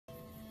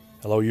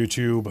Hello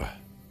YouTube,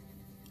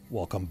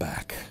 welcome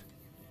back.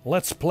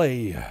 Let's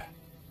play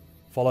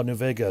Fallout New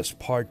Vegas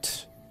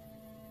Part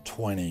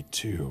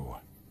 22.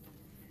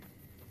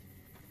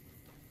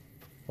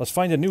 Let's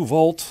find a new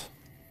vault.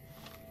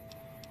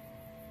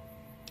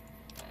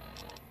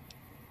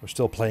 We're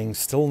still playing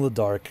Still in the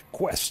Dark,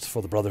 Quest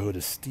for the Brotherhood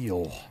of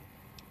Steel.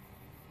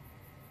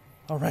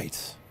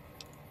 Alright,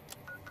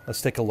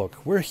 let's take a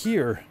look. We're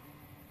here.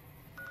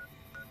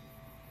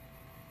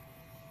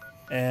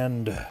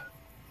 And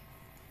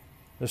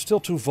there's still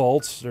two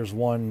vaults. There's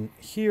one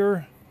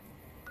here.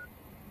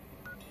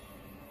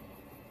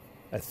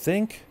 I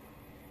think.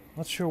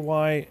 Not sure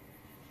why.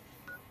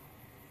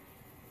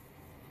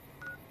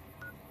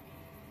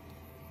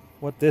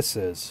 What this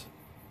is.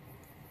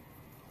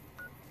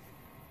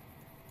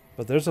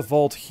 But there's a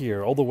vault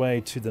here, all the way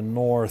to the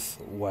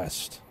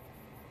northwest.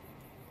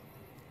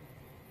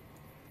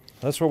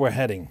 That's where we're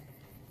heading.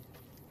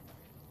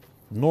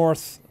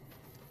 Northwest.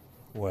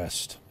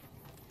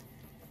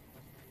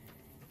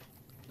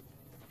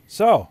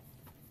 So,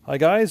 hi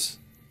guys.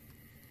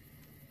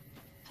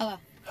 Hello.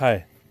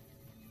 Hi.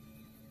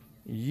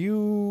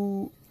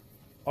 You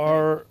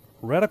are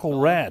radical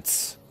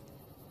rats.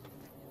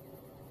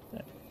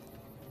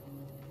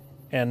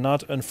 And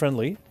not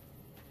unfriendly.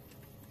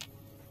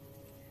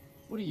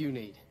 What do you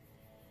need?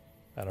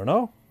 I don't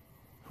know.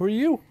 Who are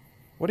you?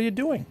 What are you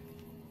doing?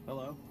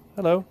 Hello?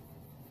 Hello.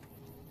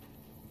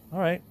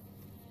 Alright.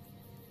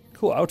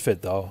 Cool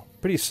outfit though.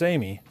 Pretty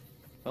samey.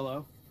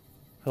 Hello?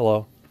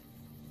 Hello.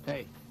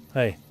 Hey.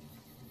 Hey.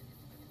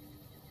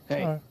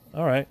 Hey.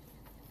 Alright.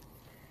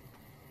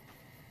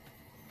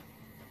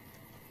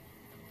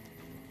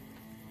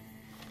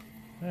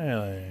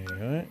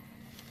 Anyway.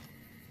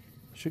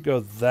 Should go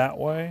that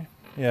way.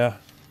 Yeah.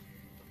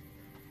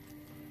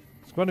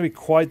 It's going to be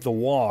quite the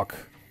walk.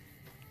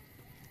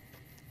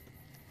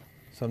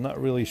 So I'm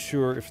not really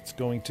sure if it's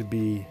going to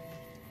be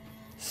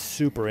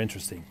super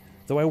interesting.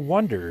 Though I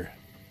wonder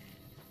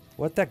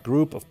what that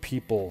group of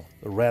people,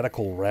 the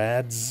radical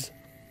rads,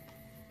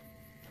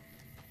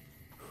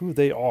 who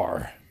they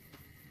are.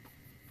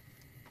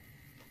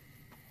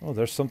 Oh,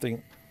 there's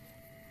something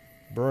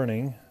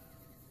burning.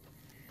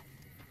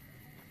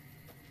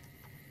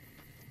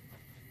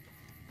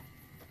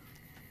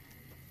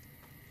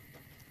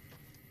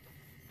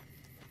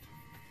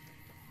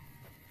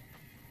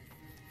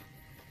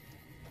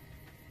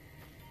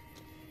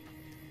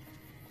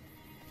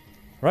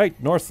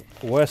 Right,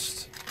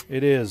 northwest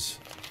it is.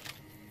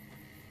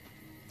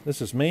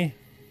 This is me.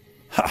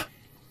 Ha!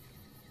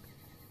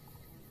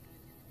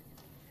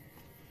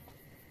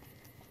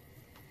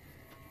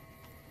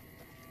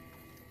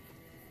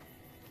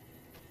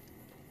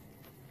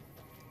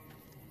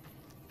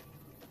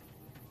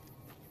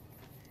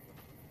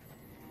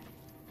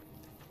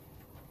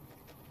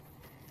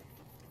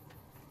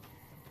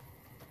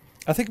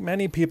 I think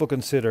many people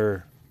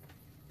consider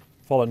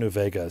Fallout New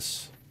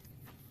Vegas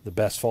the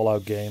best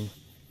Fallout game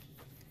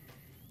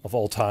of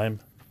all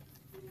time.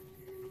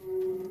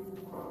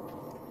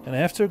 And I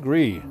have to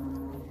agree.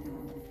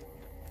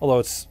 Although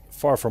it's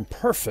far from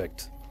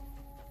perfect.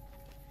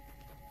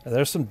 And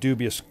there's some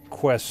dubious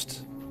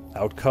quest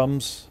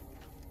outcomes.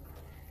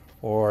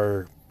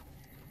 Or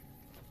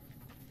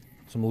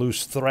some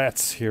loose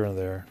threats here and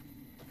there.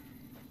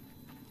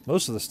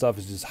 Most of the stuff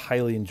is just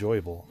highly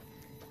enjoyable.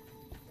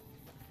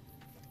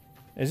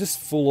 It's just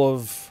full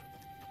of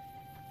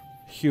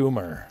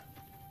humor.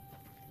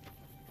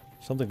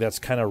 Something that's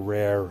kind of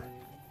rare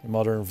in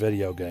modern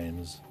video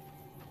games.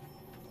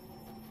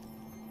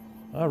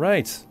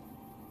 Alright.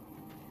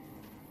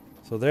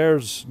 So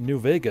there's New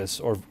Vegas,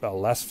 or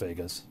Las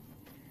Vegas.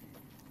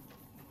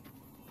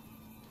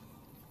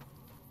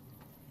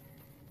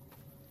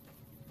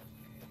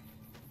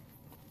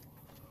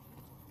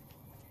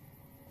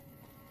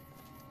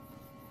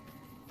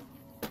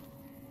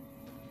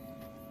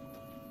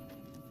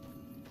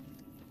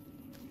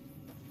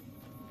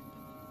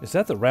 Is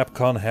that the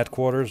RapCon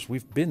headquarters?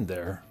 We've been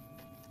there.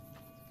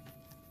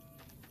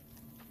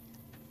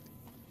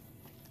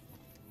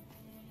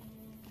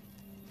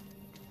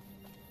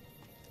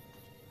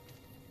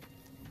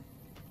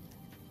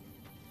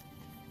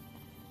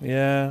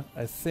 Yeah,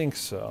 I think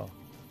so.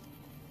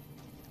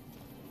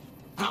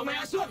 How may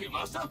I serve you,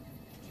 master?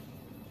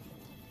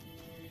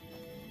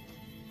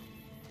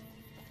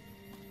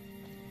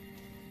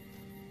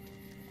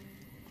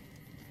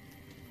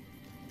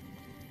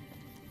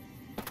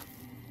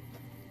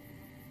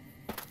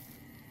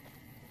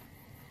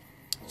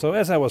 So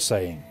as I was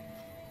saying,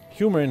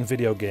 humor in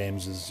video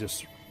games is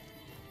just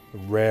a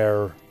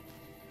rare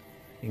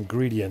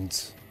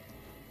ingredient.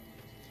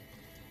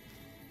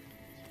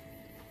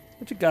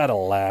 But you gotta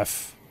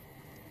laugh.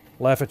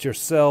 Laugh at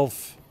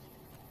yourself.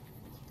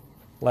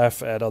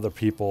 Laugh at other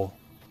people.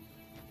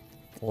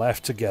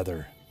 Laugh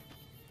together.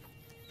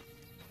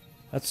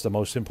 That's the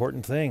most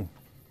important thing.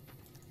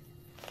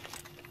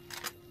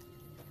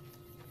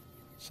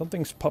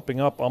 Something's popping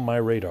up on my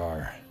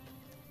radar.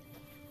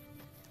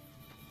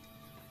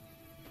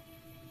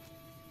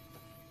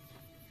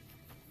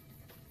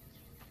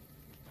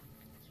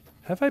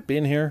 Have I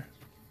been here?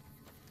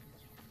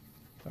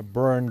 a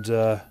burned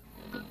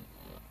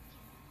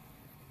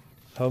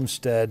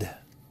homestead.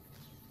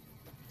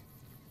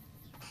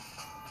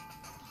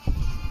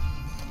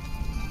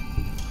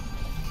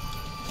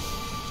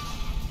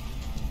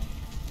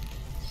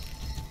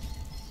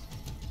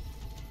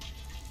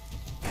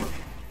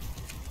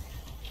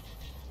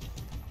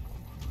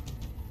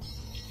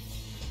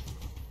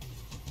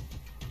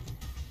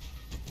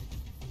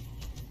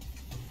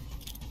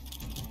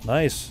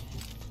 Nice.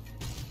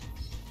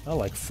 I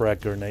like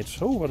frag grenades.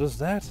 Oh, what is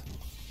that?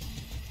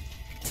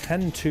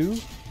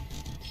 10-2?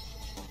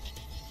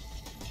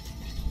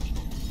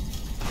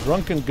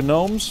 Drunken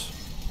gnomes?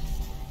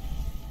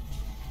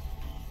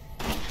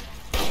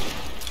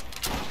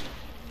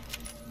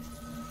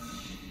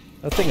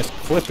 That thing is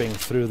clipping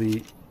through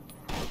the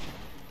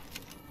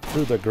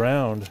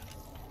ground.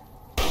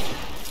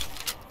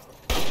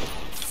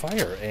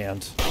 Fire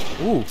ant.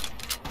 Ooh.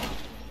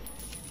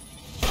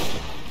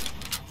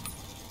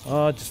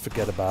 Oh, just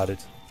forget about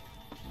it.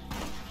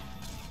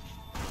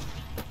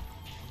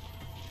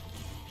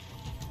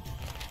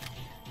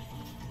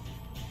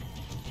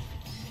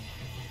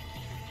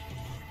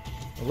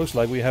 It looks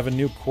like we have a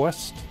new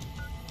quest.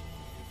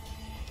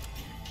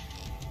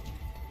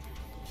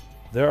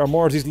 There are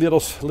more of these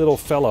little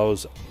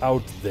fellows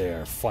out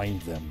there.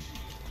 Find them.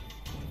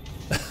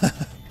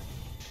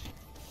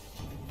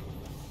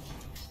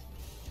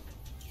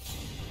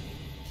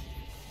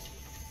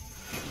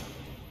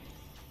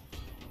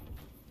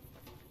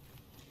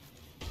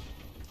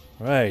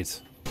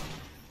 Right.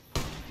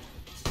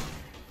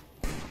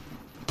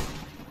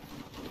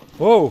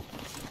 Whoa!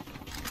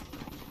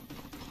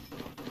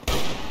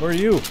 Where are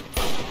you?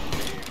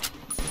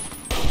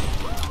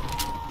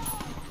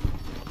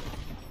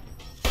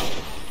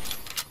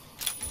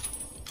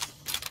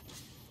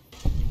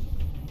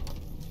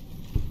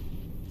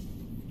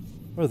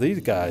 What are these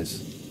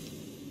guys?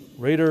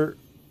 Raider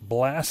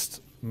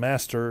Blast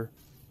Master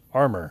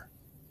Armor.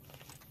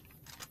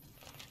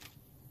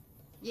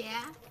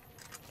 Yeah?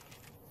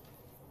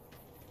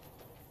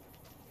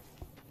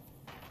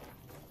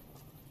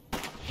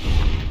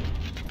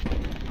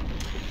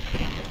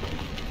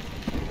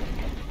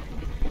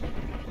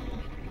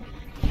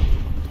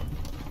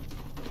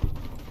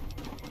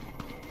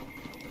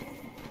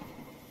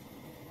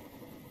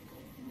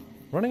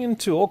 Running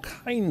into all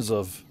kinds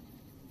of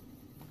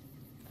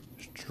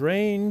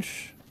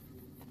strange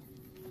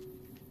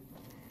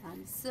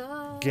I'm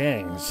so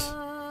gangs.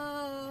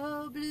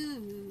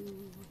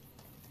 blue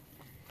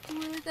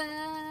without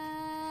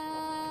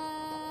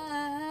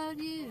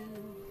you.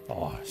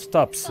 Oh,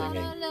 stop Thought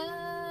singing. I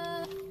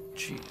loved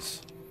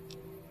Jeez.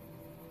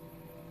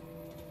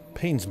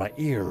 Pains my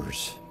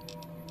ears.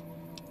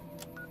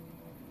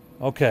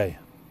 Okay.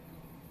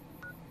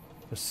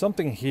 There's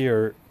something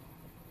here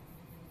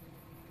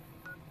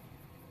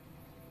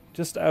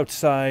just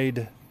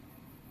outside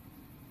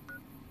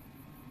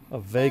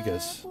of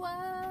Vegas.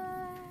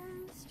 love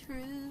was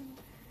true.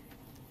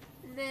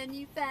 Then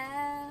you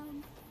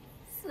found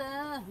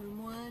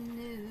someone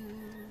new.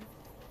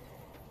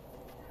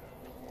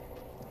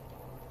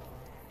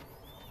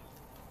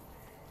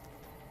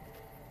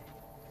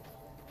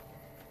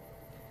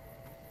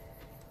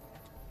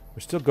 We're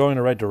still going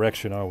the right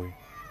direction, are we?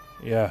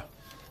 Yeah.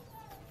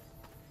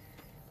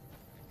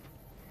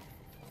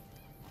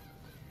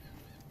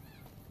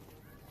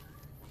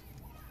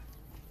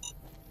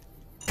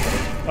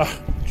 Ah,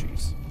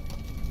 jeez.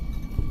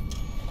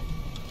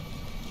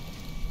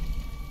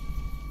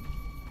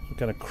 Some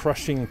kind of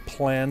crushing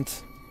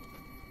plant.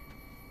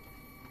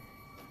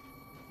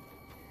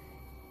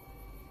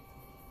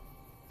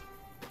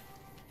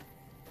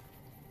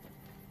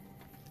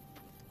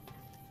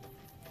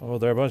 Oh,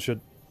 there are a bunch of...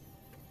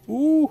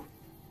 Ooh!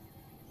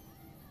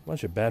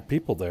 Bunch of bad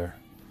people there.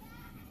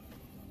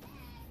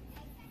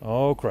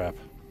 Oh, crap.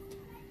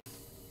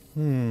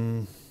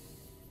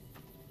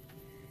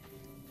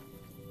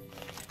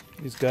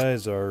 These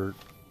guys are...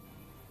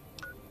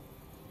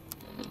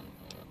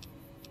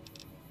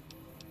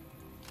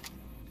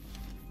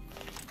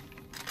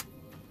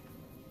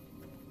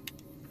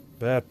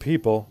 bad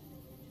people.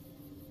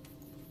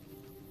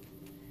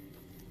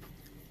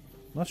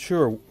 Not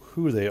sure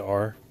who they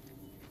are.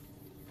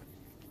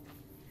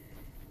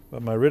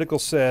 But my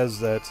reticle says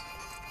that...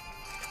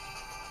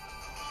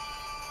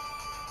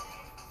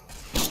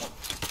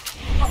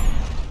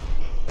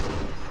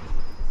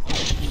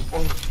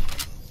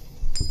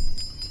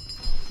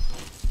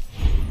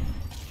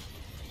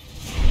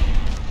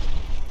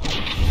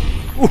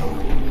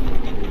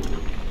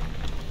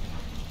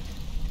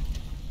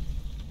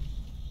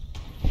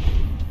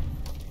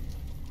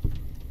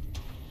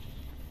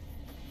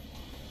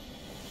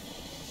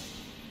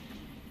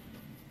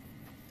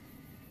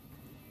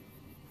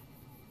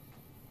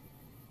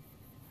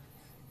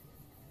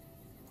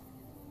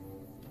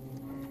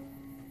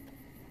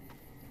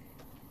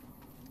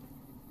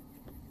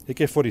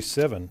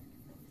 AK-47.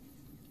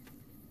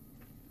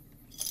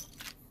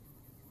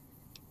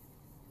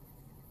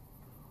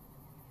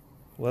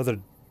 Leather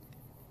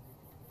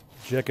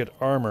jacket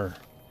armor.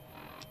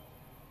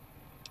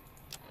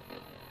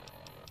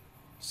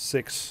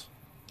 6.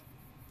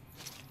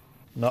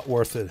 Not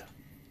worth it.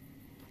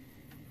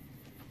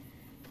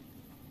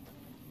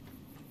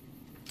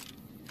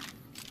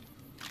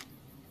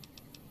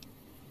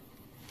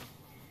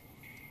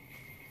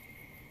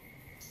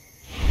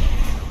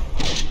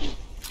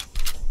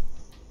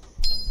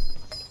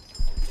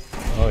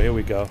 Oh, here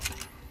we go.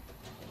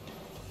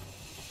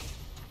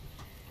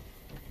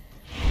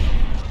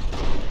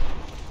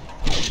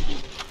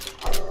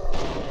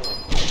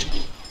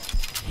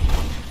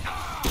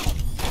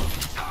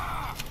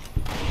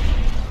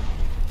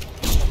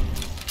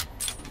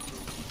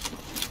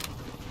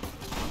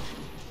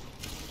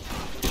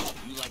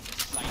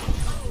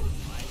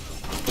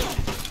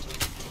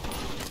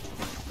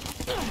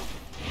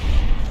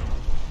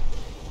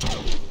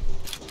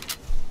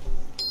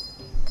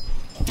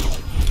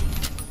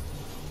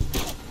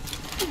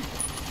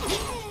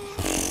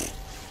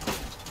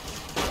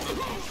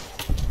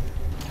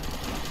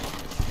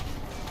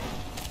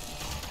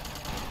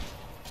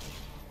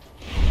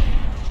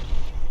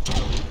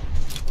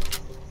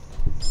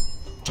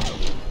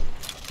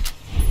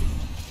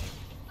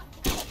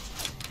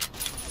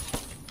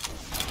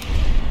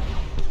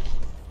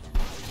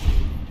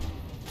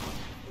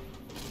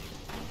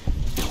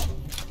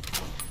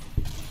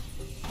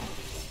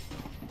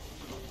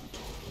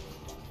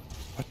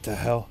 What the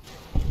hell?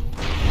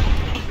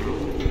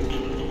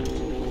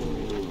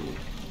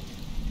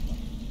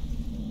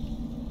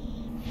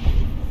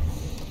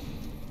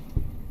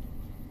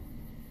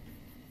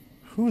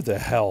 Who the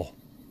hell?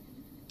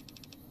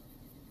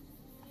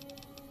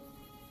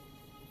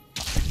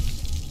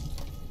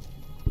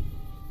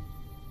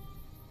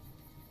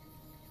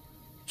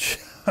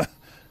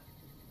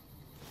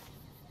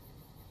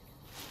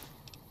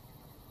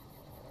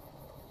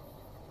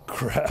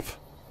 Crap.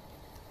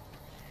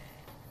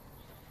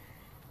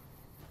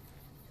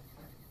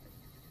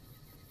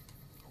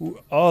 Who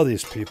are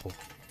these people?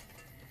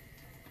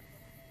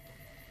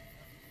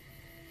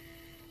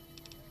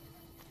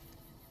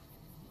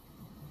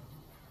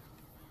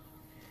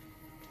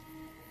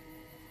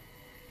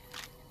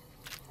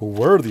 Who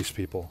were these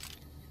people?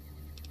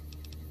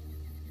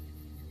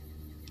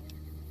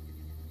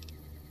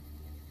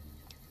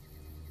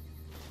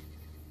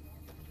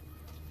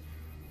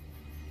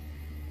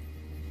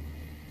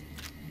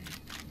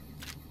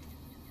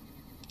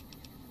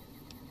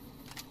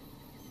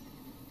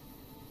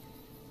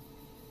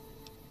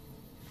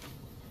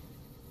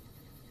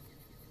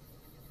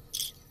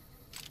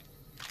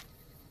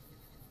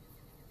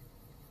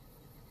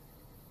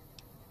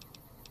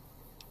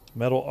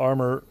 Metal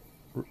armor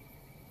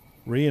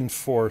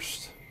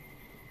reinforced.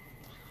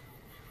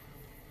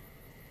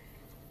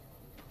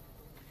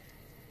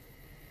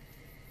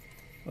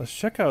 Let's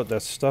check out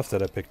that stuff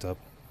that I picked up.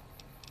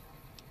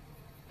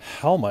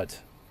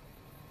 Helmet.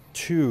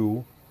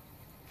 2.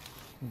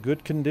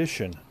 Good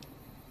condition.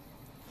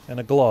 And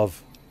a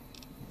glove.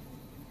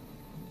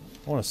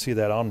 I want to see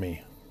that on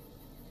me.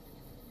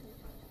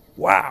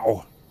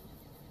 Wow!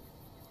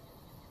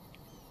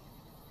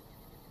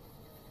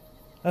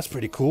 That's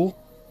pretty cool.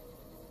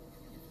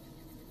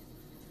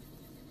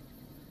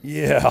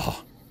 Yeah.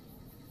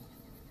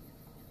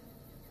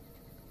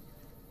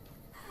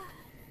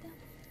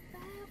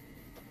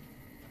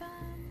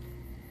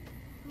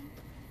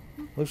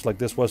 Looks like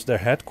this was their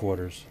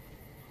headquarters.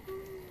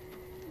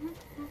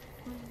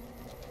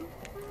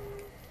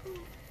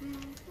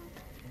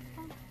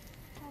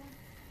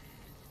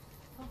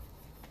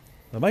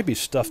 There might be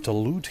stuff to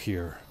loot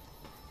here.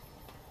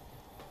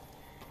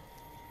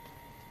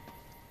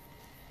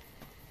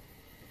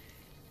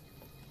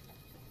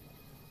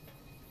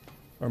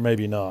 Or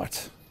maybe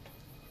not.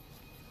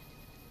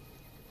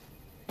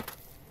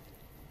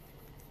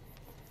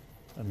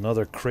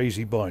 Another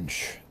crazy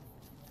bunch.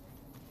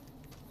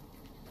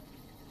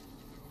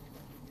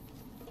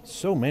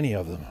 So many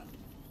of them.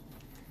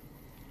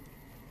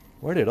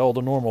 Where did all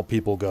the normal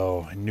people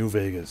go in New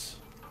Vegas?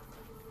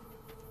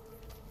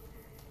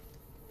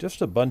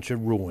 Just a bunch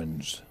of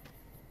ruins.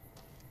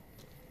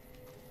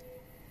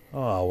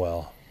 Ah,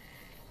 well.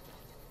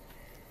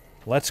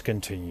 Let's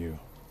continue.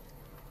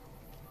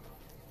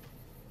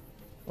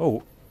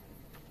 Oh,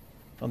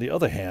 on the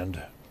other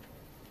hand,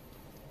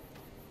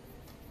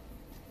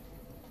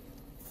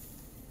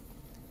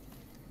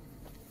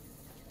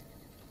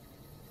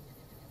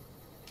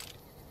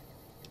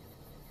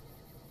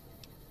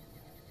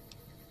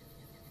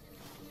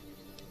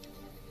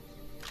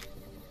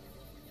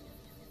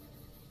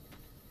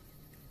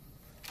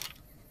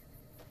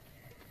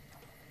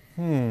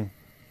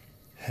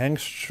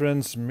 Hank's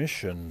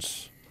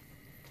transmissions.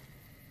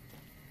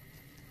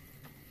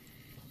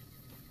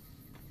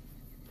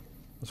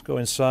 Let's go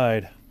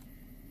inside.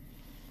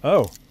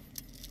 Oh.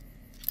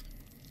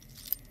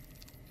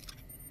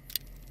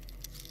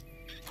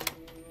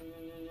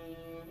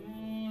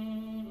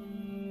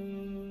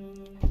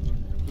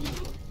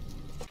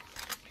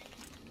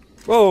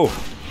 Whoa.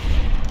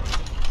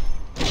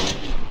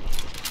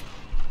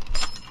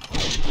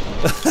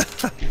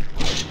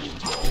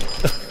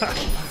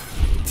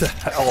 What the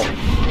hell?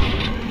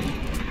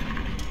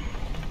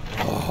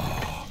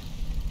 Oh.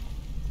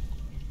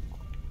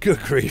 Good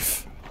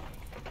grief.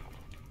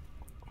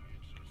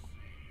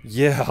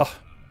 Yeah.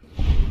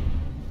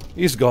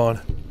 He's gone.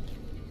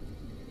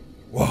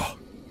 Whoa.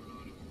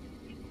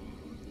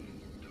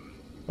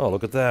 Oh,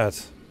 look at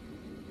that.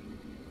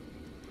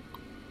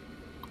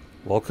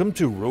 Welcome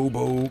to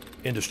Robo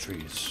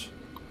Industries.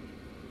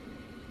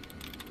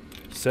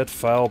 Set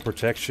file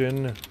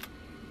protection.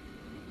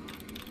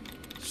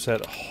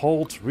 Set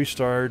halt,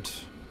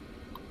 restart.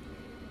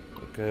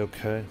 Okay,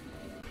 okay.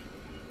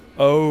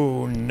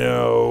 Oh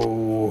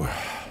no.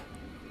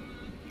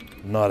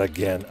 Not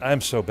again. I'm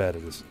so bad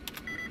at this.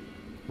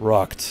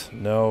 Rocked.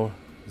 No.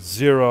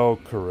 0.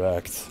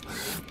 Correct.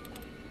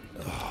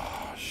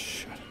 Oh,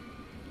 shit.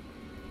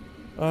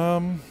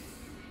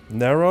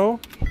 Narrow?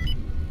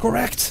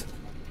 Correct!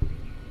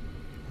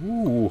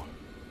 Ooh.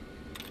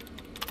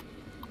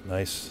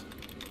 Nice.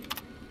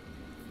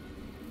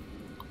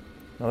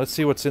 Now let's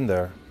see what's in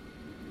there.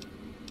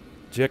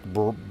 Jack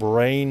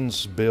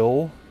Brains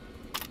Bill.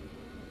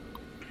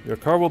 Your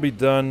car will be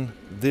done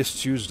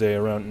this Tuesday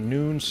around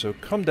noon, so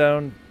come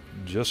down,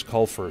 just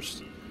call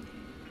first.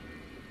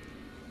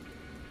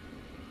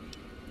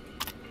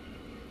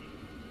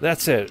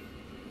 That's it.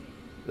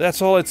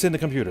 That's all that's in the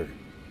computer.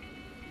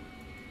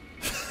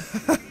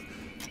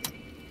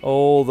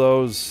 All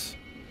those...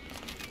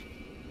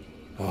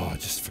 Oh,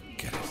 just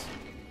forget it.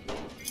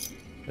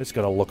 It's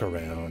gotta look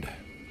around.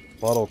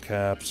 Bottle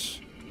caps.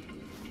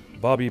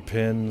 Bobby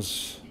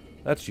pins.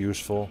 That's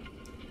useful.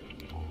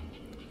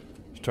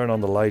 Let's turn on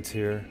the light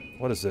here.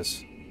 What is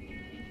this?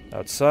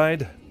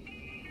 Outside.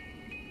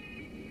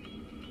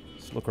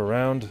 Let's look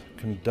around.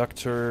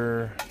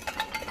 Conductor.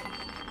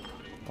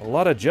 A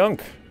lot of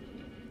junk.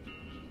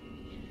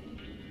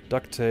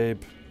 Duct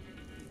tape.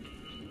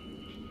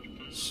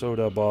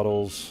 Soda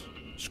bottles.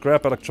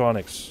 Scrap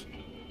electronics.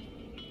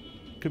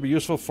 Could be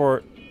useful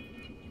for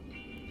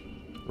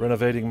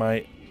renovating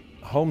my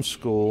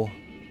homeschool.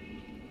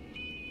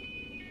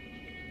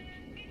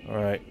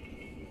 Alright.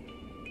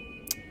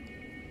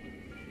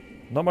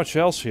 Not much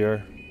else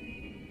here.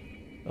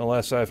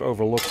 Unless I've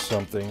overlooked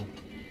something.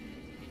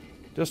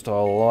 Just a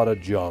lot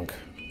of junk.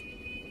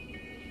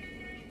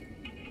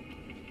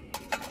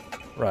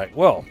 Right,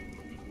 well.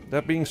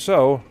 That being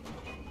so...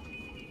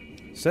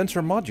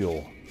 Sensor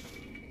module.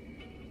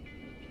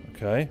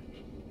 Okay.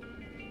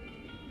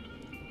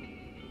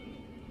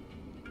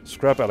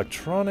 Scrap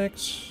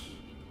electronics.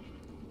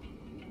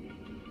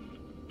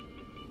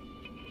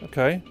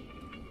 Okay.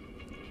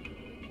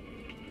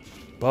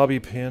 Bobby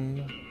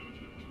pin.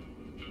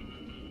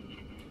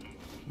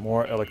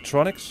 More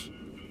electronics.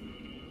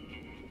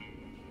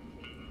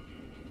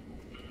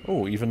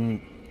 Oh,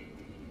 even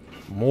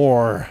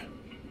more.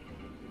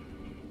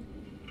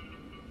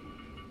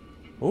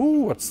 Oh,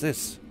 what's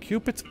this?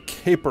 Cupid's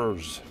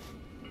Capers.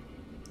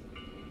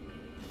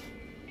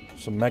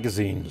 Some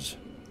magazines.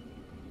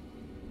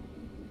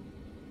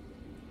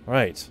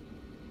 Right.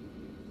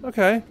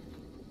 Okay.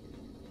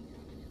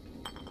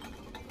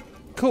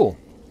 Cool.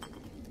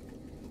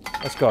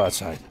 Let's go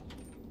outside.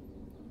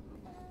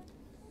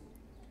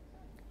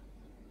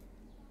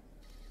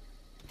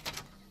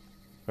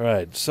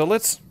 Alright, so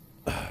let's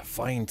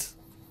find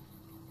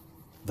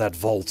that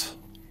vault.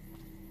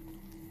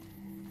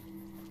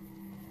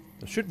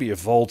 There should be a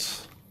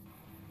vault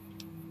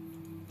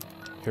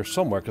here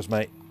somewhere, because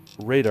my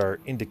radar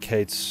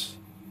indicates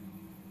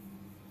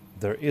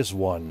there is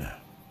one.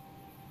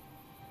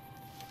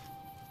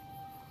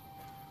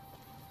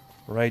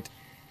 Right,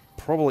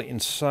 probably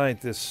inside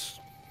this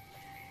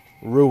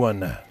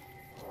ruin.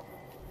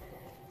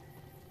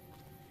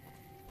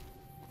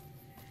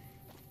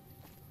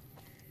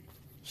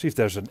 See if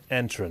there's an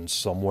entrance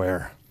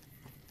somewhere.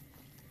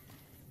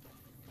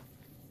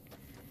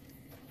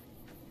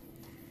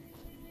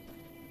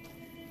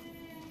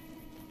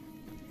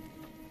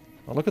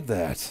 Oh, look at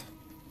that.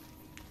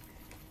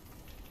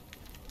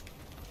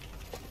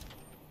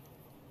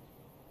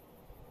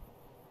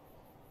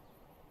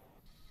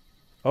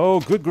 Oh,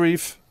 good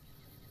grief.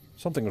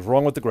 Something is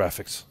wrong with the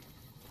graphics.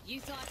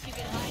 You thought you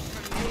could hide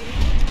from me?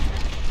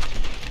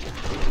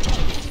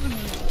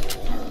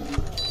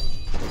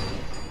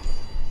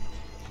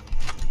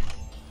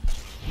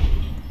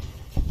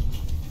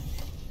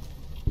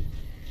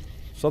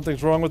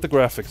 Something's wrong with the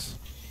graphics.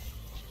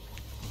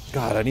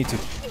 God, I need to...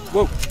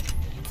 Whoa!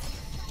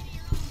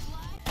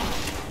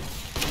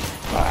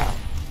 Ah.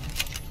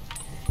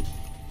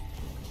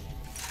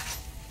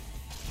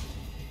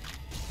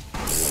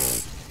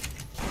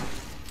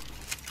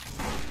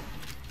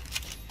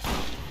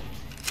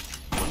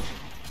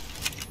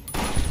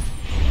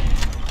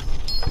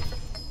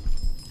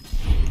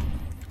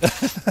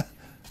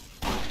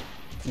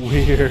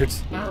 Weird.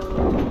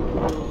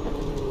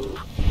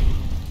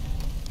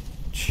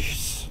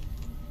 Jeez.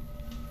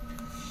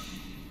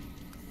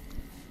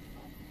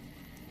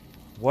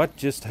 What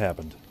just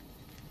happened?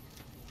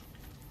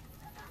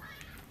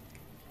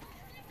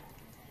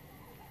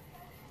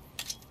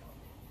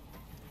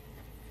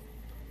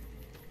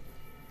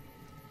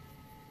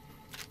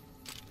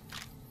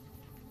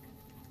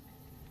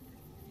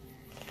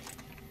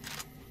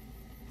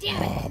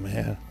 Damn it. Oh,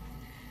 man.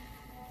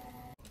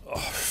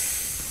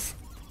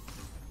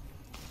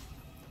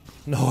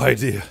 No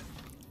idea.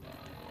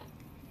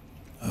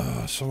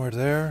 Somewhere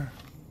there.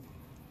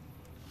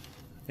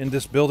 In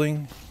this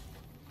building.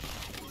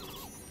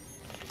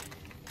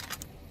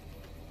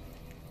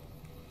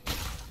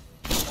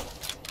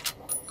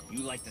 You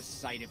like the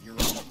sight of your own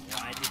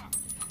blood?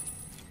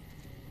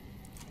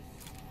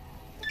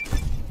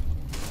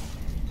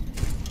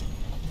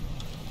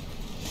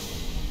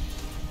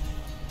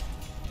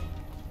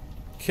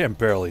 Can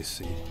barely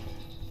see.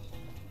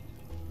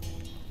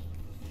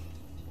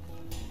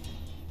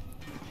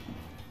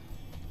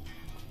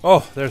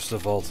 Oh, there's the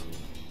vault.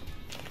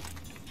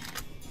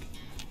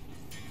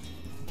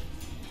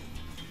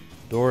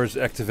 Doors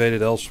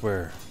activated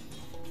elsewhere.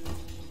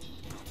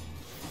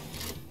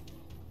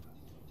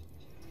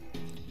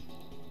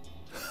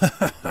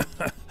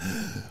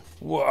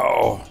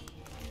 Whoa.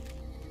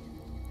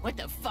 What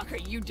the fuck are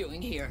you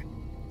doing here?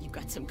 You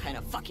got some kind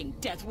of fucking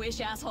death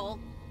wish, asshole?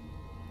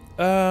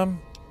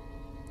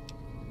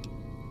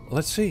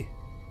 Let's see.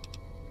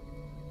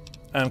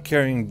 I'm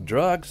carrying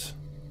drugs.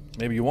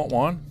 Maybe you want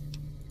one?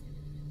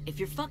 If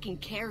you're fucking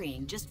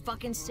carrying, just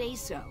fucking say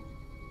so.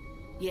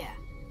 Yeah,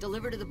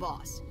 deliver to the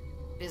boss.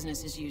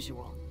 Business as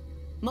usual.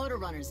 Motor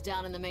runners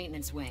down in the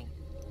maintenance wing.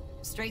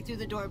 Straight through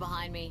the door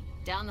behind me,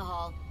 down the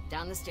hall,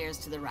 down the stairs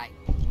to the right.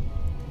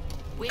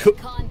 We have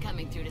Khan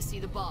coming through to see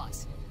the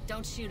boss.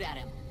 Don't shoot at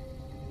him.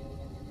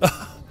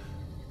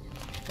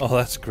 Oh,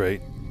 that's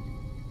great.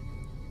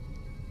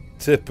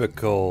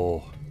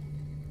 Typical.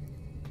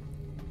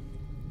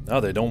 Now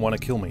they don't want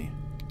to kill me.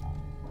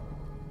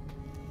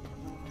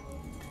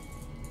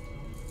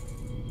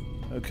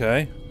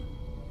 Okay.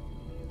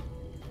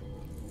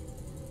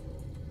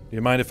 Do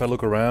you mind if I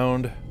look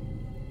around?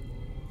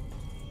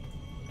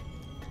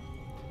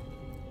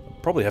 I'll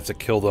probably have to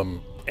kill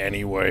them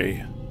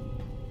anyway.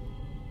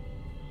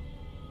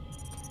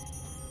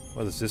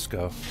 Where does this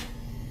go?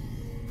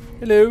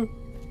 Hello.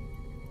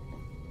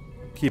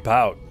 Keep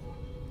out.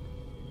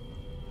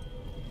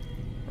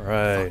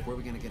 Right. Fuck, where are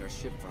we gonna get our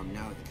ship from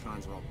now that the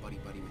cons are all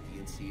buddy-buddy with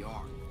the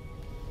NCR?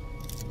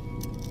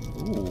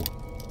 Ooh.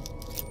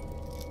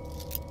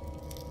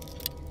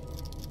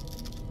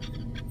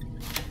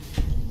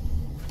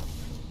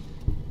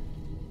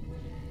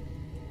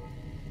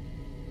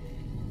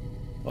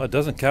 Well, it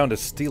doesn't count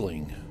as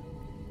stealing.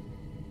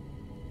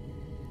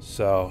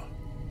 So,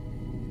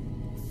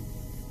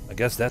 I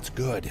guess that's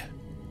good.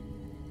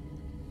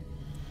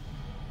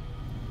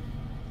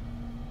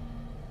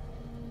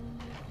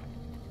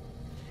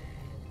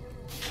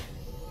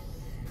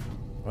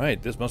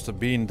 Right, this must have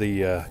been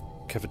the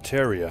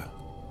cafeteria.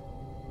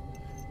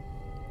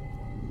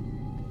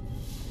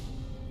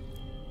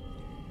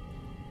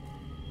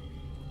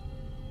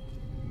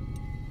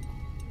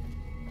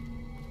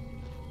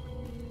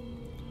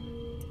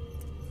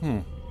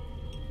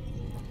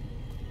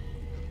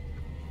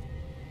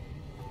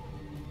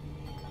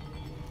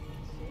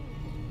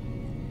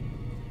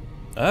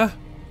 Huh?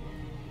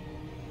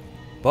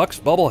 Buck's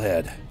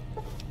Bubblehead.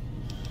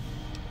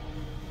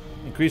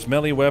 Increased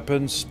melee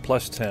weapons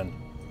plus 10.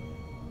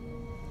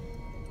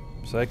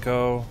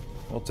 Psycho.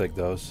 We'll take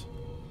those.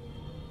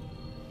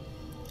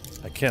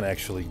 I can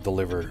actually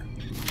deliver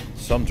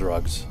some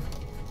drugs.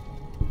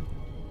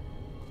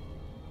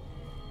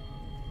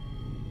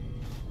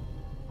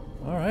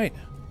 Alright.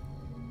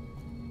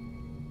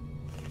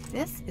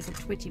 This is a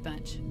twitchy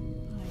bunch.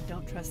 I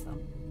don't trust them.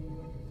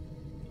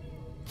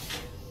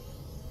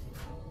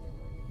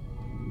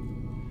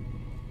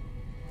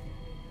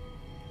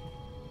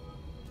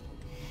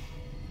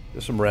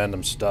 There's some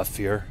random stuff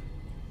here.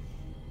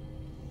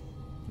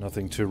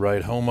 Nothing to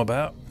write home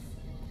about,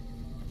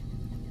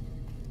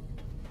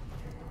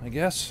 I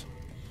guess.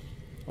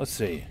 Let's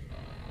see.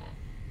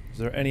 Is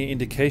there any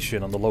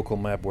indication on the local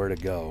map where to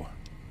go?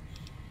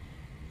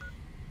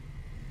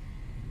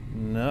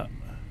 No.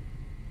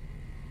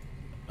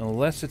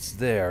 Unless it's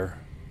there.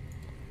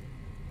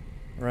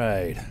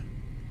 Right.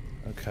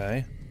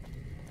 Okay.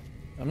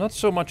 I'm not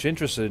so much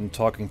interested in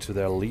talking to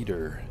their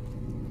leader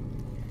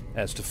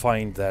as to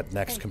find that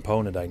next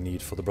component I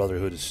need for the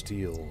Brotherhood of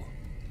Steel.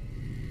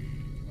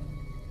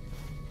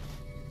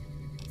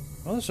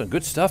 Well, there's some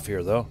good stuff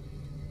here, though.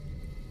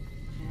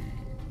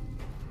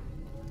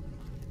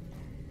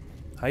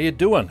 How you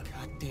doing?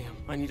 God damn,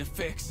 I need a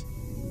fix.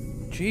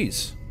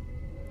 Jeez.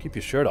 Keep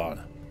your shirt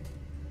on.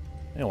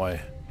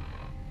 Anyway.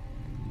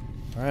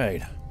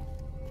 Alright.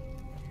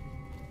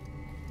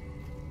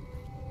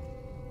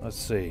 Let's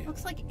see.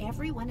 Looks like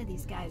every one of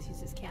these guys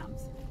uses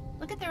cams.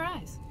 Look at their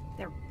eyes.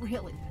 They're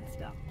really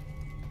messed up.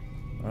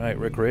 Alright,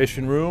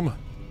 recreation room.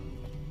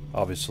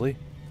 Obviously.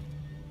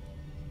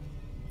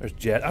 There's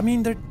Jet. I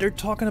mean, they're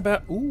talking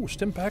about... Ooh,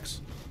 stim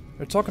packs.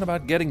 They're talking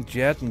about getting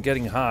Jet and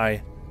getting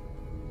high.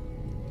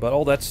 But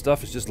all that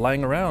stuff is just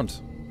lying around.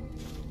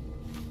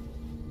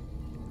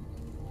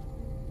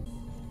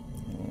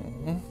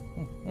 Hello.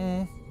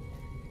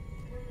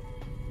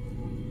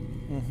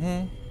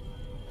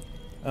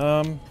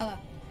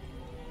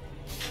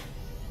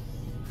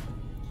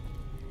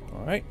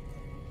 Alright.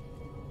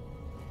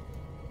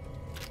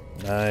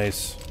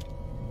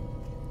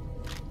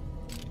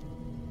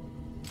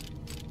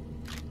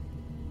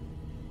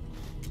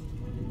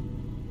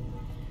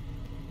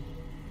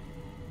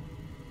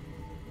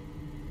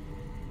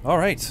 All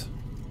right.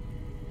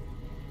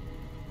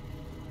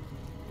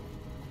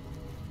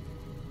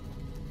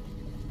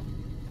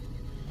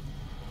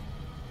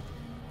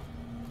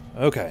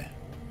 Okay.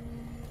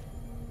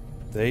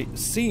 They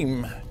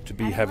seem to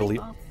be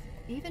heavily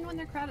even when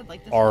they're crowded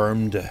like this.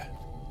 armed.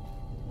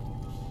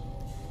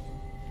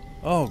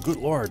 Oh, good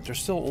lord.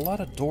 There's still a lot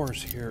of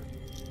doors here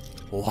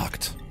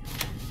locked.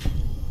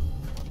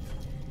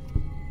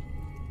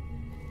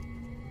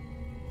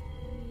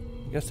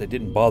 I guess they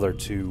didn't bother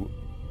to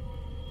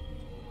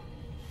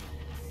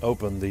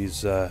open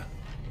these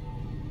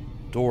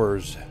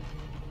doors.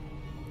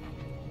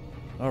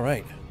 All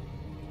right.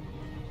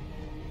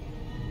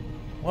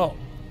 Well,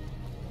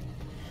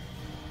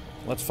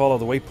 let's follow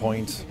the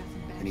waypoint.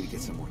 I need to get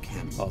some more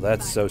chems. Oh,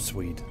 that's so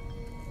sweet.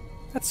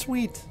 That's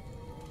sweet.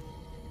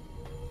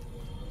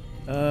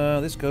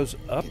 This goes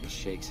up. Get the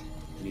shakes.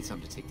 I need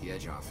something to take the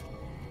edge off.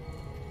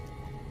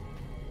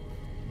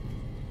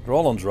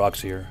 Roland's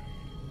rocks here.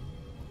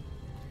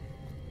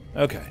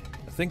 Okay.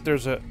 I think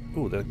there's a...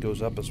 Ooh, that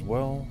goes up as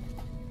well.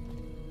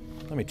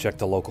 Let me check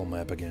the local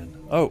map again.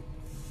 Oh.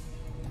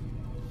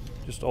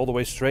 Just all the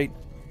way straight.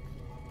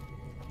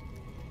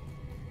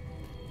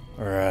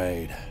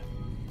 Alright.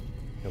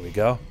 Here we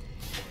go.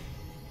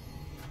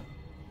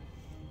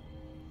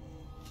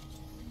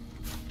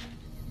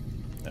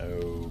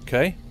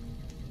 Okay.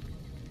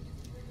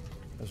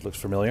 This looks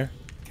familiar.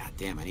 God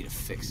damn, I need a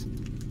fix.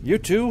 You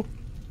too?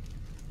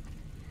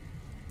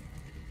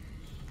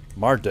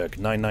 Marduk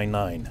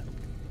 999.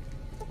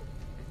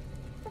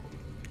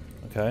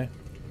 Okay.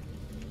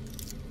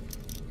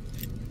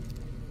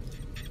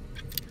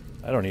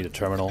 I don't need a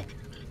terminal.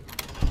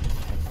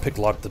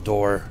 Picklock the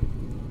door.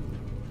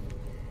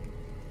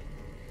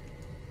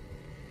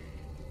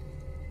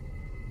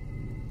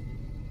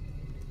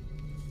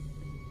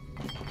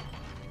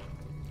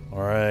 All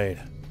right.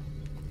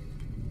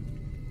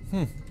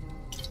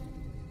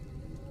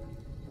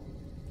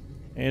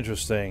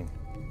 Interesting.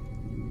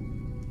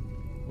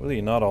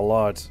 Really not a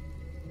lot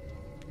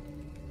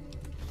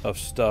of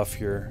stuff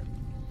here.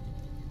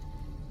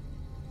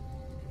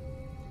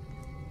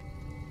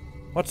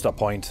 What's the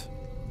point?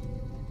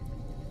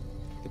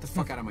 Get the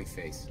fuck out of my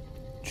face.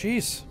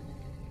 Jeez.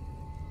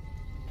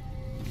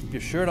 Keep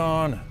your shirt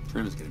on.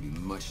 Trim is gonna be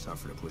much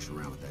tougher to push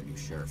around with that new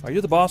sheriff. Are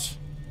you the boss?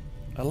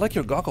 I like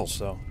your goggles,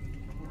 though.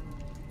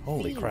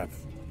 Holy crap.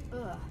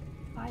 Ugh,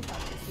 I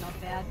thought they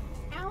smelled bad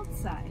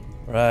outside.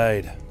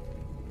 Right.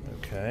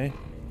 Okay.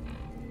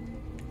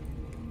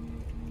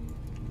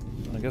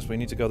 I guess we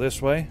need to go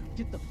this way.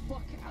 Get the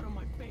fuck out of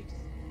my face.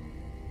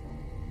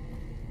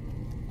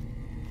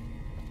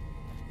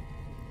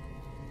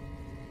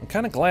 I'm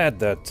kind of glad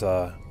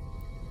that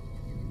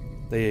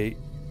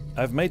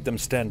I've made them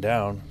stand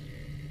down,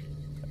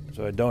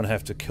 so I don't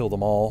have to kill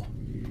them all.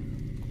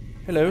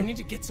 Hello. I need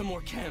to get some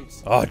more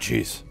chems. Oh,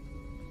 jeez.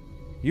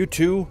 You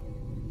too?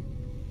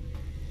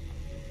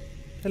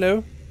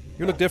 Hello.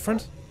 You look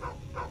different.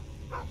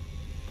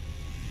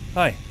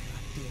 Hi.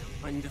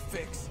 Damn, I need a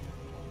fix.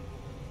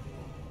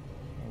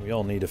 We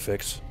all need a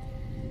fix.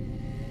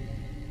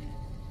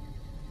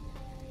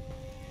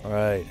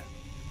 Alright.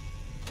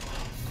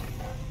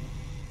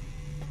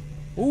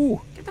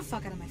 Ooh. Get the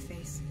fuck out of my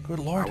face. Good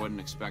I lord.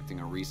 wasn't expecting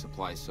a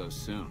resupply so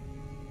soon.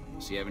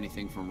 So you have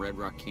anything from Red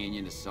Rock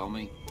Canyon to sell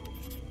me?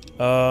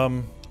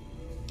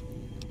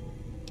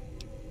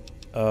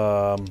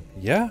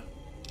 Yeah?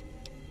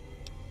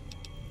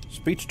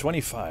 Speech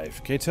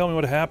 25. Can you tell me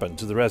what happened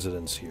to the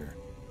residents here?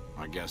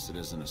 I guess it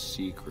isn't a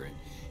secret.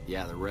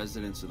 Yeah, the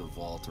residents of the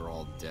vault are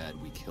all dead.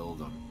 We killed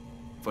them.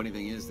 Funny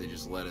thing is, they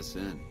just let us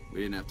in. We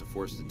didn't have to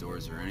force the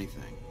doors or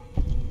anything.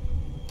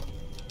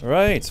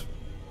 Alright.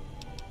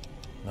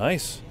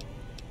 Nice.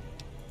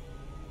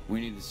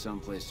 We needed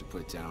someplace to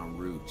put down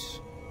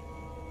roots.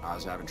 I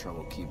was having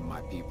trouble keeping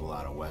my people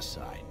out of West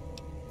Side.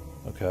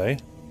 Okay.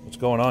 What's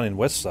going on in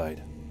West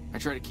Side? I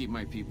try to keep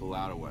my people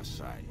out of West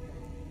Side.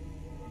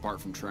 Apart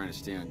from trying to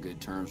stay on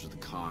good terms with the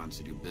cons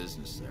who do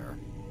business there.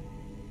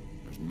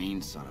 There's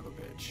mean son of a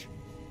bitch.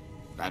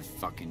 That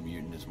fucking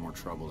mutant is more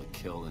trouble to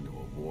kill than to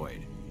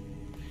avoid.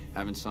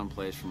 Having some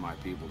place for my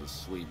people to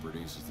sleep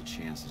reduces the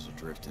chances of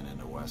drifting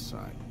into West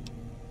Side.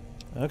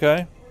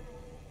 Okay.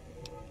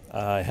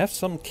 I have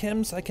some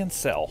chems I can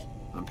sell.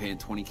 I'm paying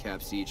 20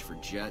 caps each for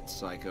Jet,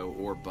 Psycho,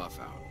 or Buff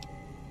Out.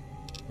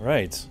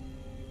 Right.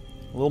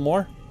 A little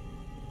more?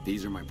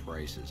 These are my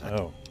prices.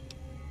 Oh.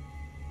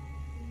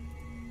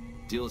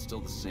 Deal is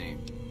still the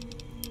same.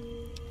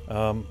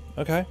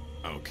 Okay.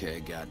 Okay,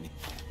 got me.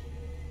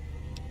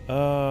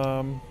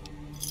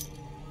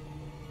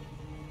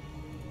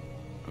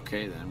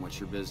 Okay then, what's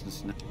your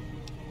business now?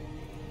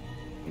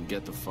 And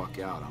get the fuck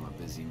out, I'm a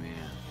busy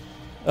man.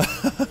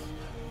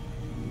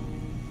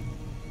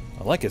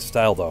 I like his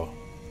style, though.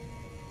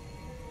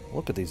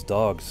 Look at these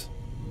dogs.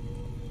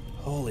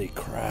 Holy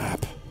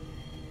crap.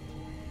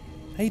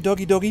 Hey,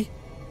 doggy doggy.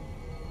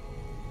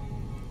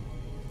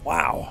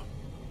 Wow.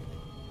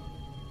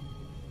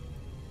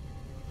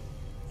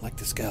 I like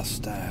this guy's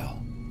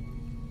style.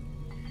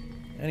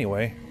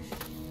 Anyway.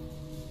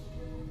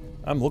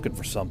 I'm looking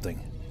for something.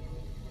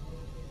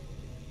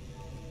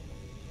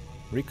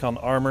 Recon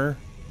armor.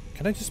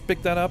 Can I just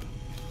pick that up?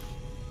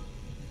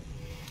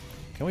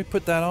 Can we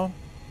put that on?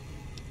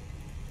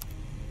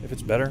 If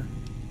it's better.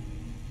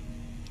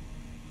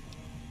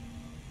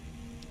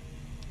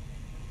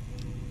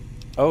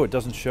 Oh, it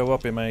doesn't show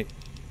up in my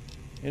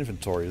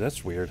inventory.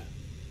 That's weird.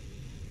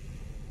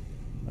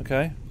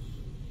 Okay.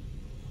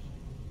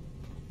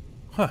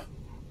 Huh.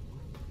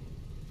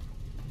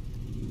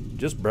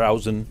 Just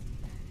browsing.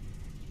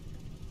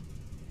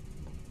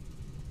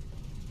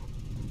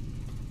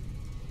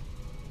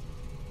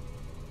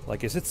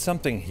 Like, is it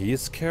something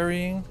he's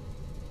carrying?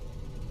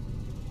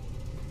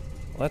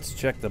 Let's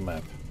check the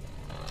map.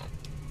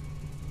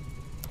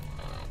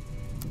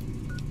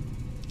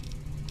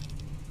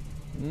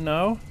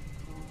 No.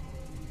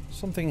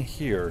 Something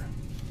here.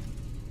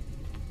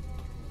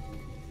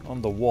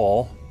 On the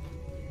wall.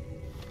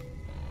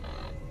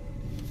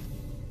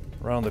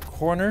 Around the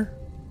corner.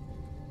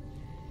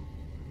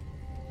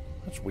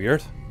 That's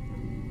weird.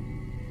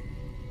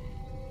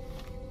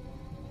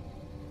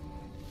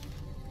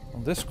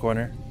 On this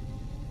corner.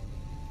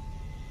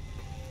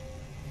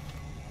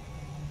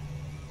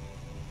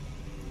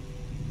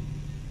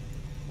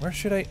 Where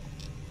should I...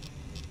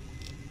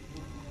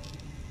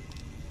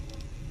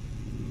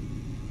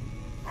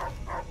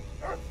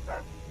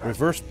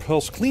 Reverse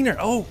pulse cleaner.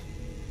 Oh!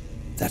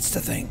 That's the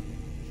thing.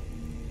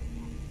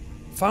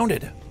 Found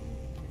it.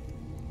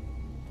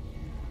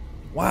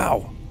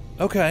 Wow.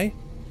 Okay.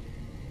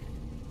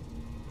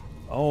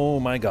 Oh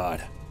my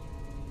god.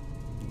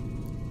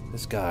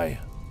 This guy.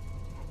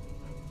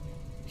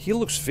 He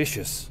looks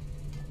vicious.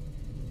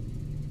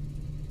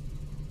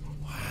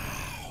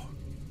 Wow.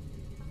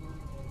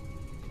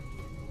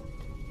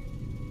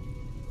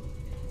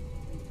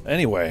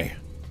 Anyway.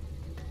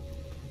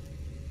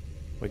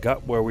 We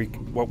got what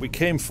we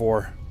came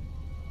for.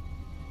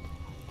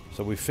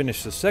 So we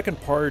finished the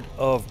second part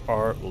of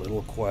our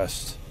little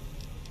quest.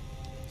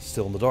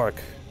 Still in the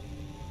dark.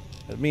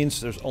 That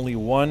means there's only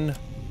one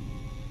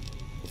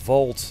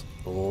vault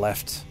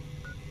left.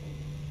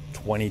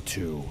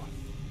 22.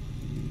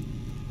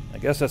 I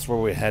guess that's where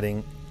we're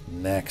heading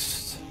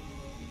next.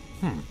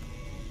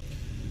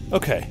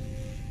 Okay.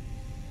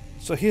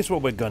 So here's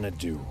what we're gonna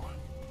do.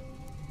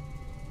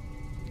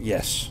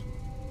 Yes.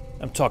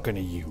 I'm talking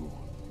to you.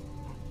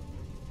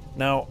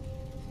 Now,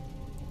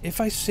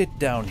 if I sit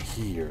down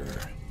here,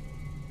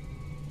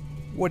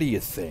 what do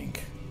you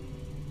think?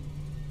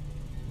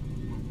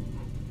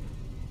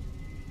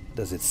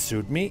 Does it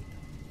suit me?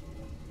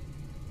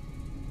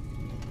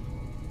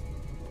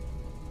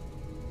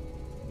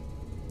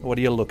 What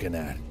are you looking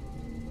at?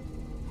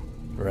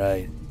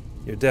 Right,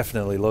 you're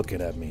definitely looking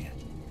at me,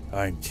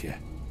 aren't you?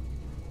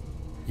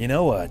 You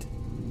know what?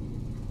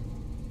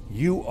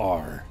 You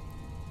are.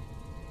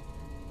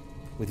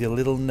 With your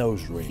little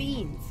nose ring.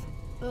 Fiends.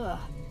 Ugh.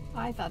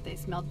 I thought they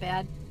smelled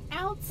bad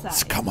outside.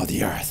 Scum of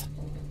the earth.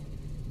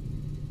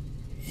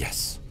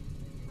 Yes.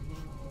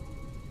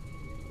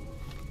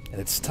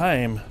 And it's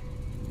time,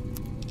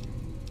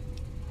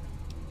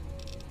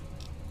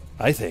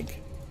 I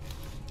think,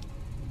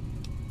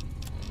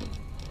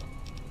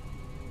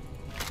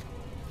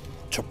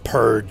 to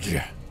purge.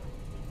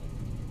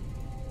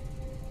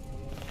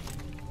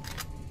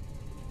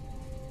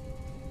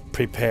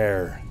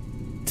 Prepare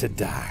to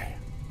die.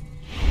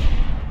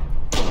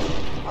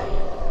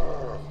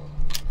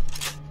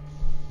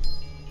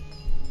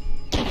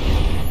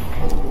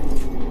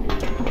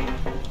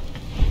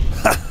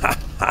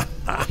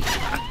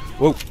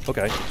 Whoa,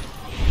 okay.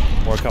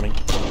 More coming.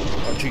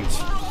 Oh, jeez.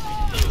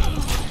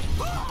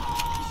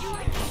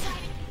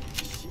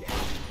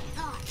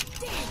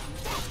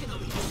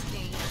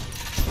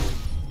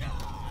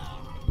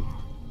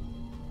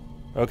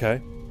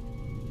 Okay.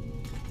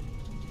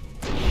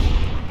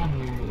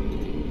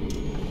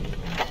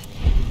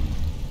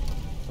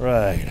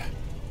 Right.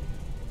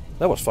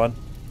 That was fun.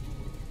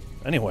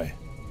 Anyway.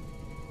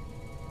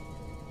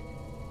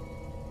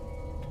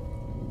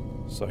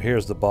 So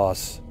here's the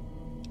boss.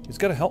 He's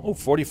got a helmet. Oh,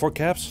 44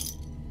 caps.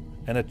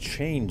 And a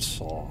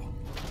chainsaw.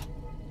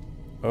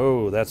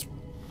 Oh, that's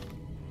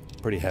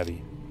pretty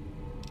heavy.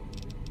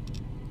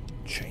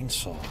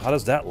 Chainsaw. How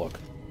does that look?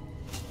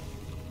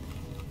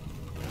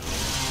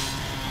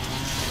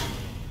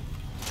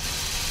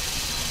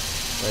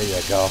 There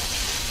you go.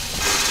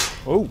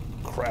 Oh,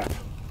 crap.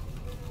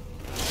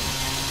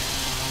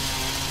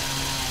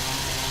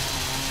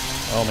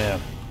 Oh, man.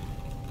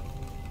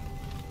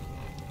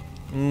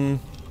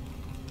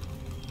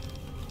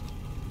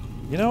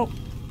 You know,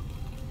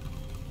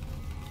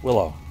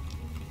 Willow,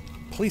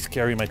 please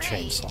carry my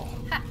chainsaw.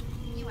 Ha!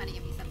 You want to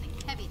give me something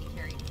heavy to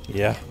carry.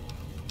 Yeah.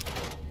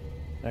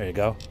 There you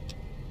go.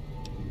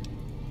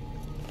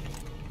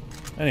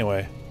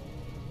 Anyway.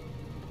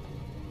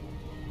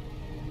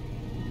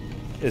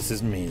 This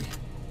is me.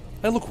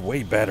 I look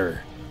way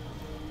better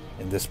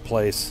in this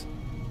place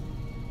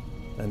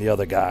than the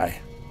other guy.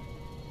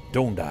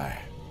 Don't die.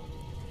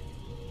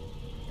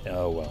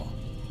 Oh well.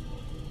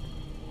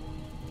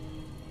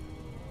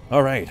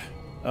 Alright.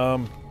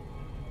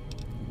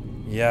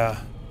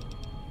 Yeah.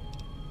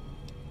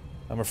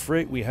 I'm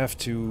afraid we have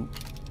to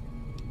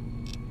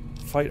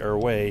fight our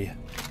way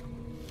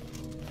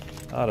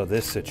out of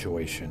this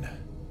situation.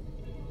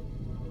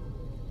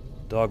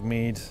 Dog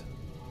meat.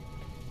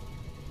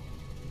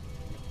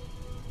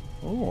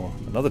 Oh,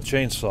 another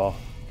chainsaw.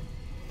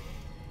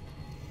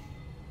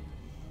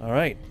 All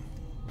right.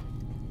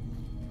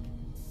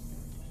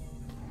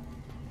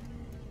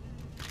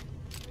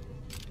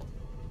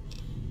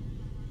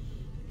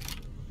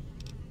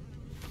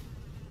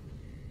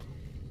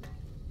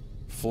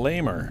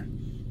 Flamer.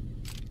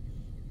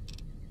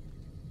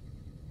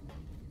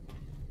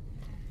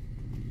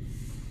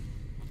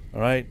 All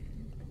right.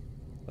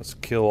 Let's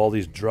kill all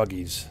these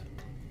druggies.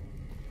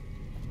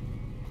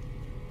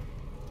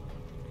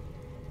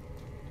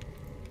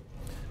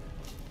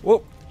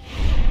 Whoop.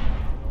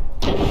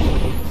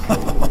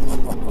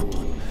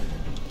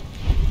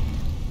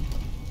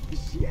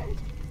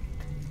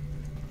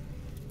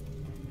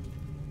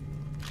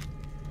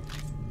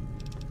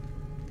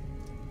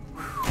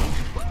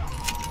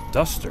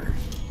 Duster.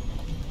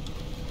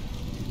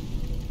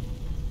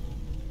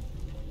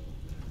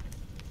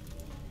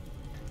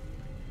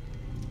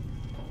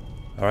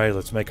 All right,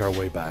 let's make our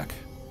way back.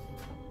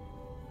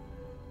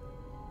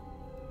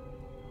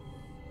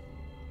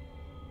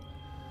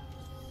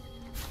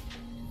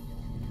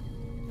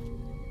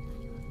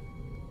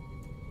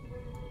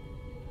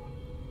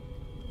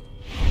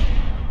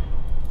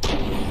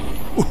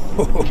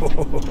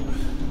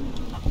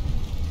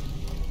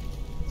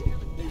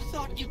 You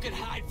thought you could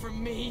hide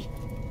from me?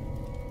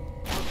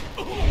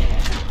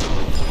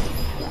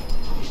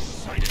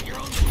 Sight of your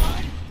own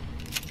blood?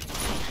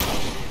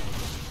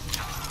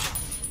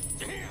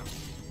 Damn!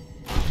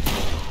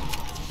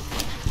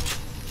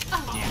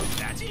 Damn,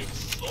 that's it!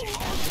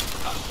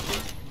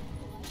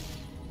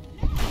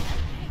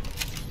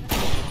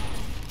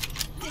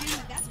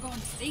 Damn, that's going to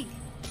stink.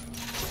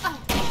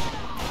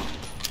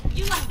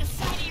 You like the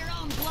sight of your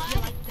own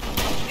blood?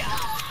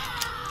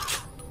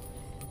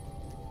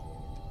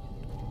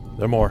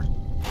 There are more.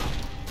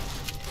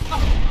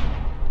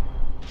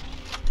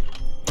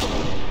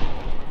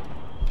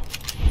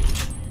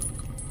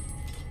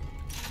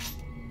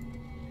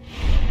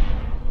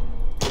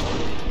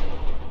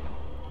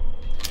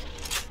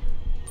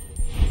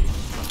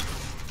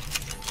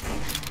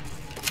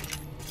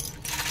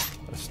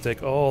 Let's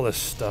take all this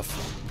stuff.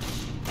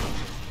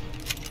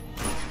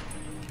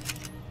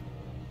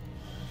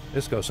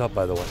 This goes up,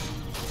 by the way.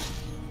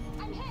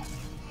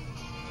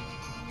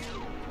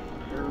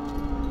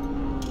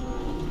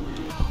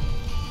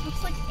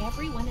 Looks like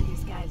every one of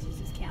these guys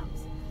uses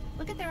cams.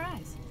 Look at their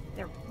eyes.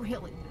 They're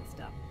really messed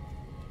up.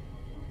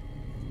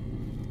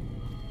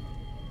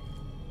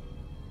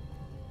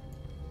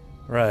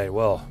 Right,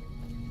 well,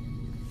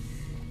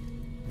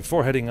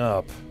 before heading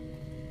up,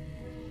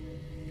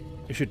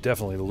 you should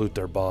definitely loot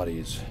their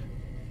bodies.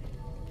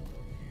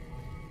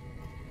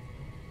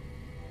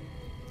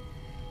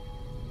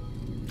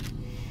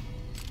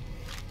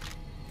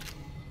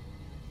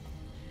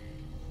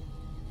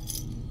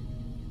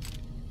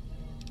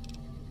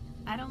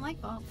 I don't like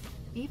vaults,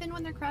 even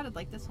when they're crowded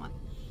like this one.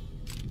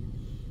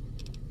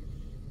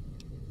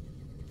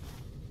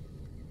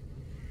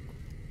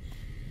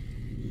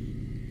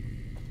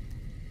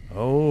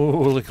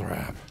 Holy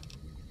crap.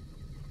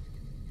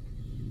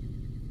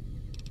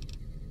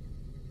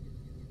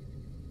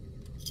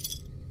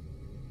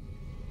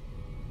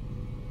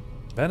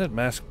 Bandit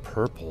mask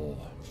purple.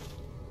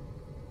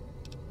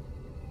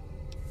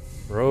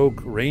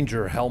 Rogue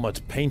Ranger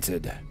helmet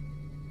painted.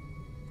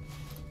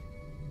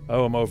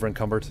 Oh, I'm over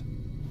encumbered.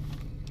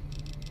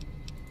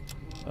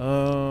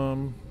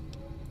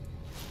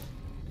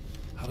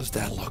 How does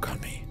that look on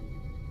me?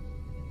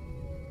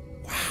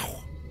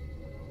 Wow.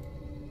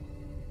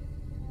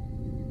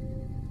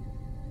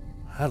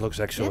 That looks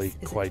actually This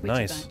is a quite twitchy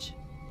nice. bunch.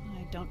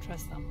 I don't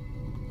trust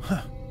them.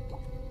 Huh.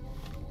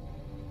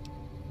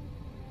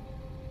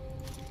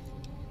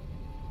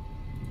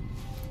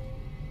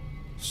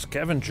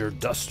 Scavenger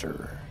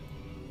duster.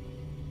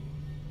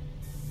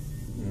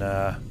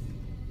 Nah.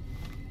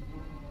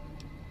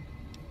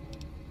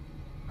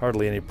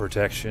 Hardly any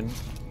protection,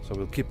 so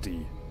we'll keep the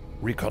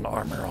recon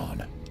armor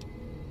on.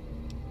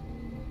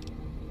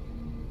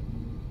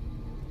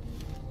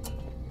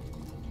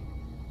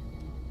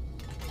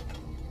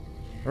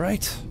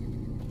 Right.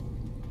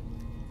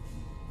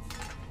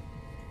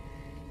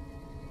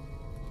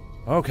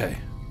 Okay.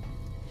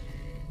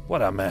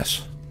 What a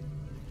mess.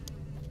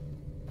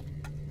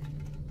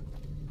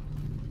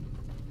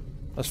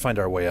 Let's find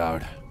our way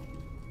out.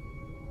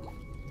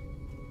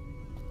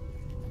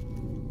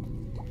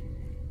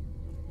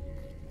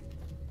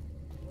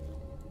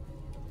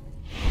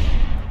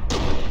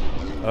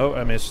 Oh,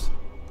 I missed.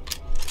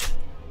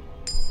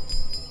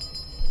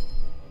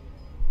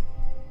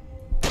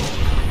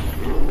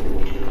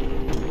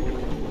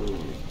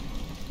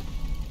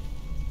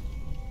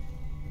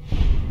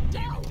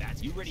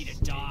 That's you ready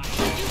to die?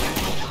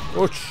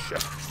 Oh,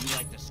 shit. You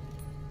like this?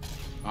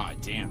 Oh,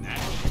 damn that.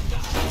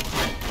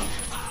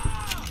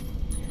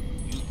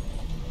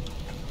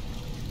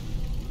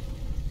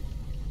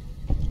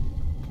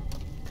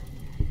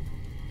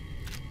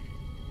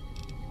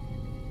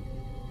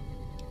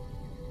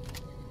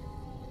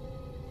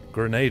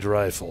 Grenade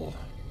rifle.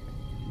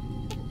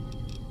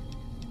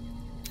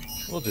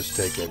 We'll just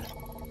take it.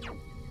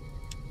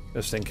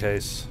 Just in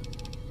case.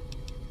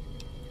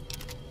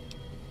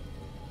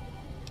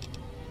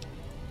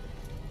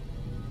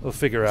 We'll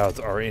figure out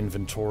our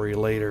inventory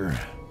later.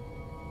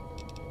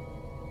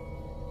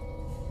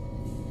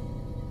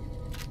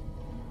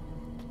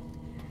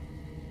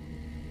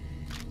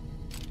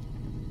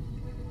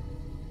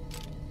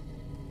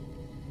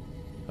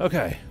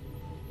 Okay.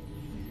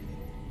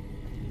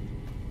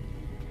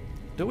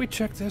 Did we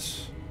check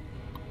this?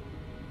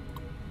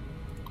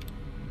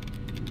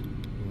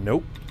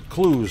 Nope.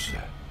 Clues.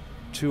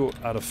 2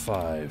 out of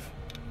 5.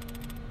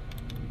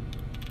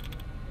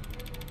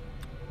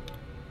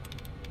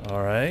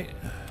 Alright.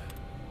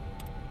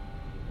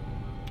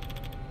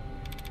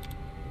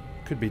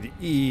 Could be the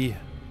E.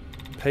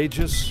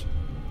 Pages.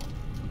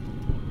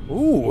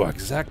 Ooh,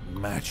 exact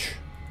match.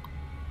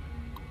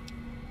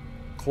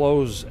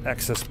 Close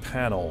access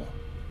panel.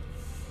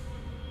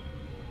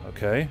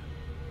 Okay.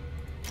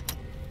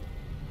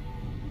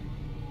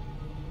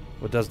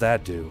 What does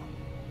that do?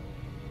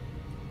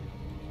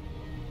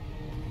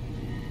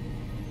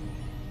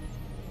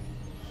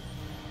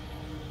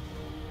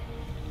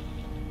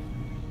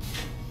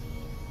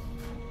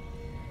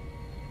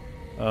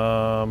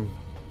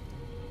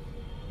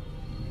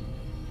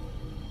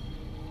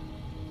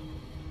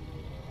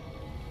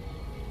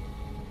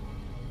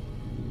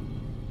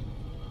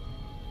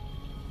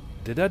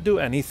 Did that do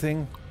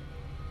anything?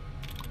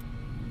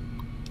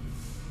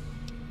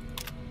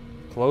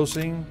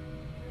 Closing?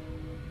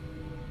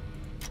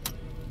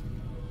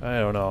 I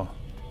don't know.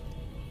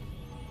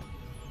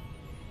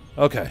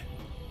 Okay.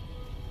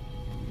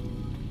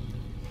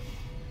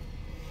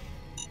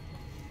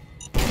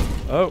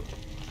 Oh.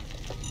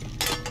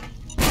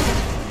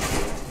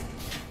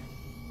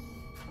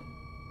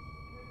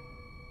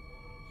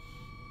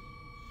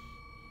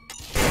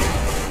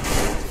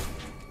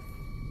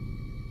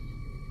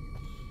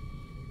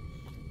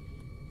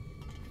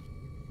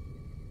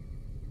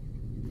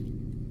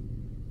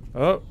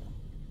 Oh.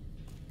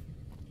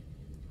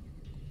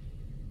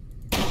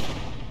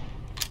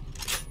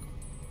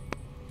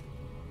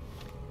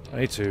 I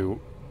need to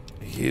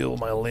heal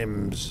my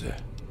limbs.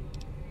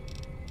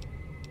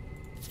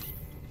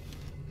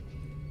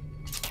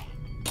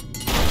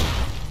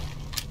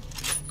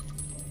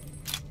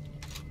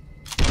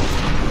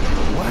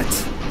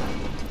 What?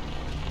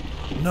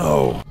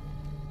 No.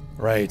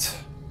 Right.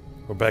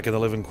 We're back in the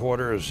living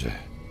quarters.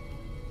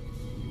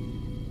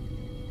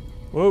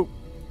 Whoa.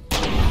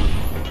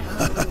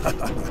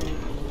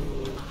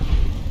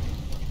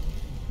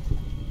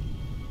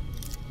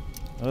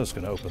 I'm just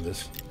gonna open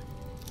this.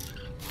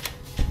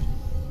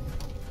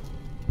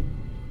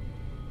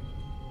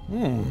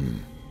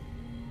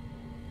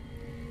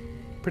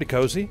 Pretty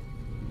cozy.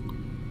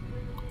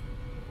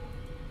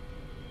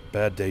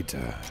 Bad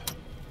data.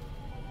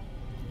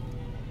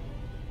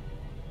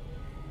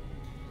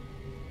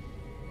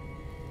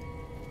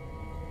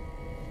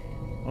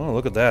 Oh,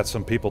 look at that.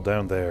 Some people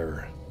down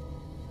there.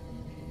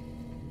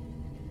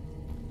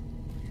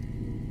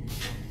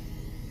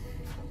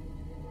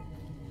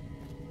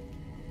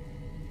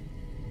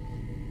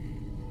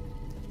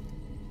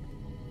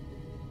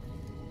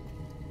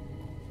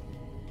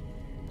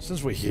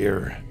 Since we're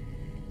here,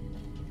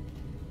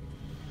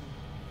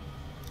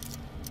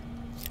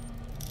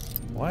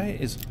 why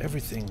is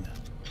everything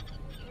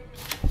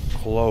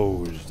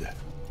closed?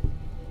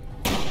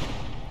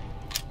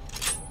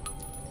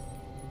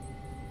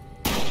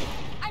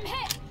 I'm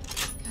hit!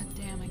 God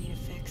damn, I need a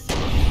fix.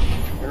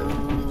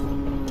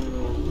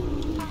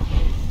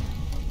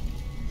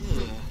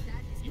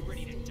 You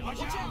ready to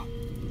dodge out?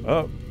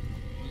 Oh.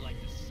 You like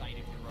the sight of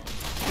your own.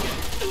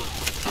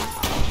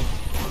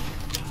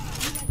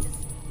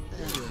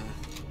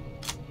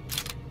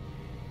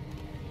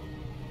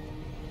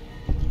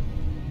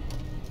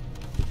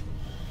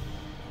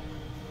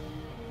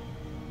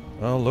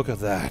 Oh, look at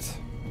that.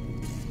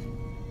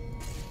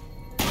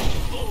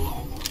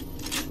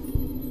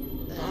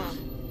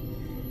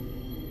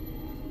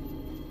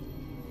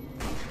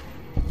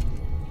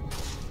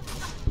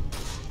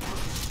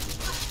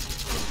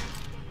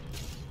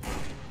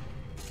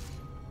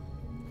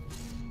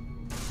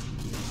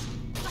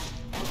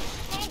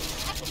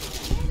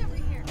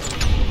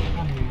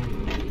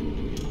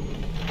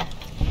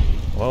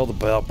 Well,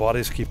 the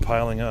bodies keep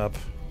piling up.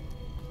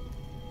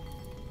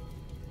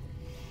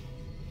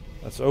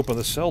 Let's open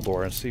the cell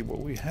door and see what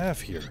we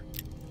have here.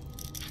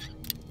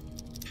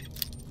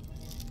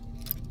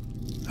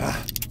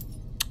 Ah,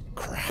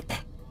 crap.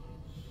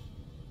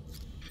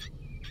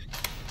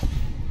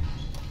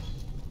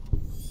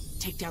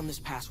 Take down this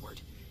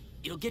password.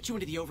 It'll get you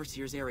into the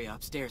Overseer's area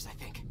upstairs, I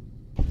think.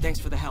 Thanks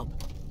for the help.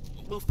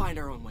 We'll find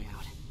our own way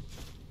out.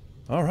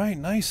 All right,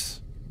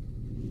 nice.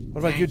 What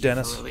about you, Thank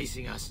Dennis? for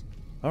releasing us.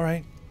 All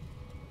right.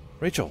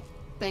 Rachel.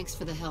 Thanks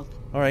for the help.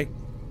 All right.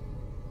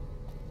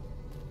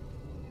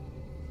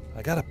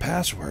 I got a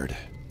password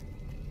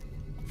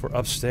for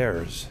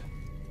upstairs.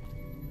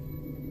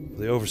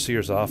 The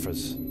Overseer's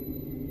office.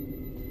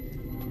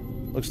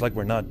 Looks like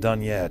we're not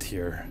done yet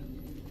here.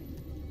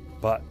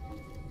 But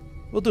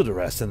we'll do the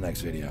rest in the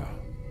next video.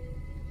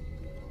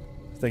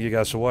 Thank you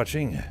guys for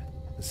watching.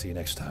 I'll see you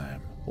next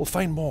time. We'll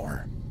find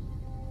more.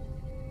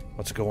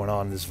 What's going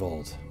on in this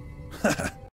vault?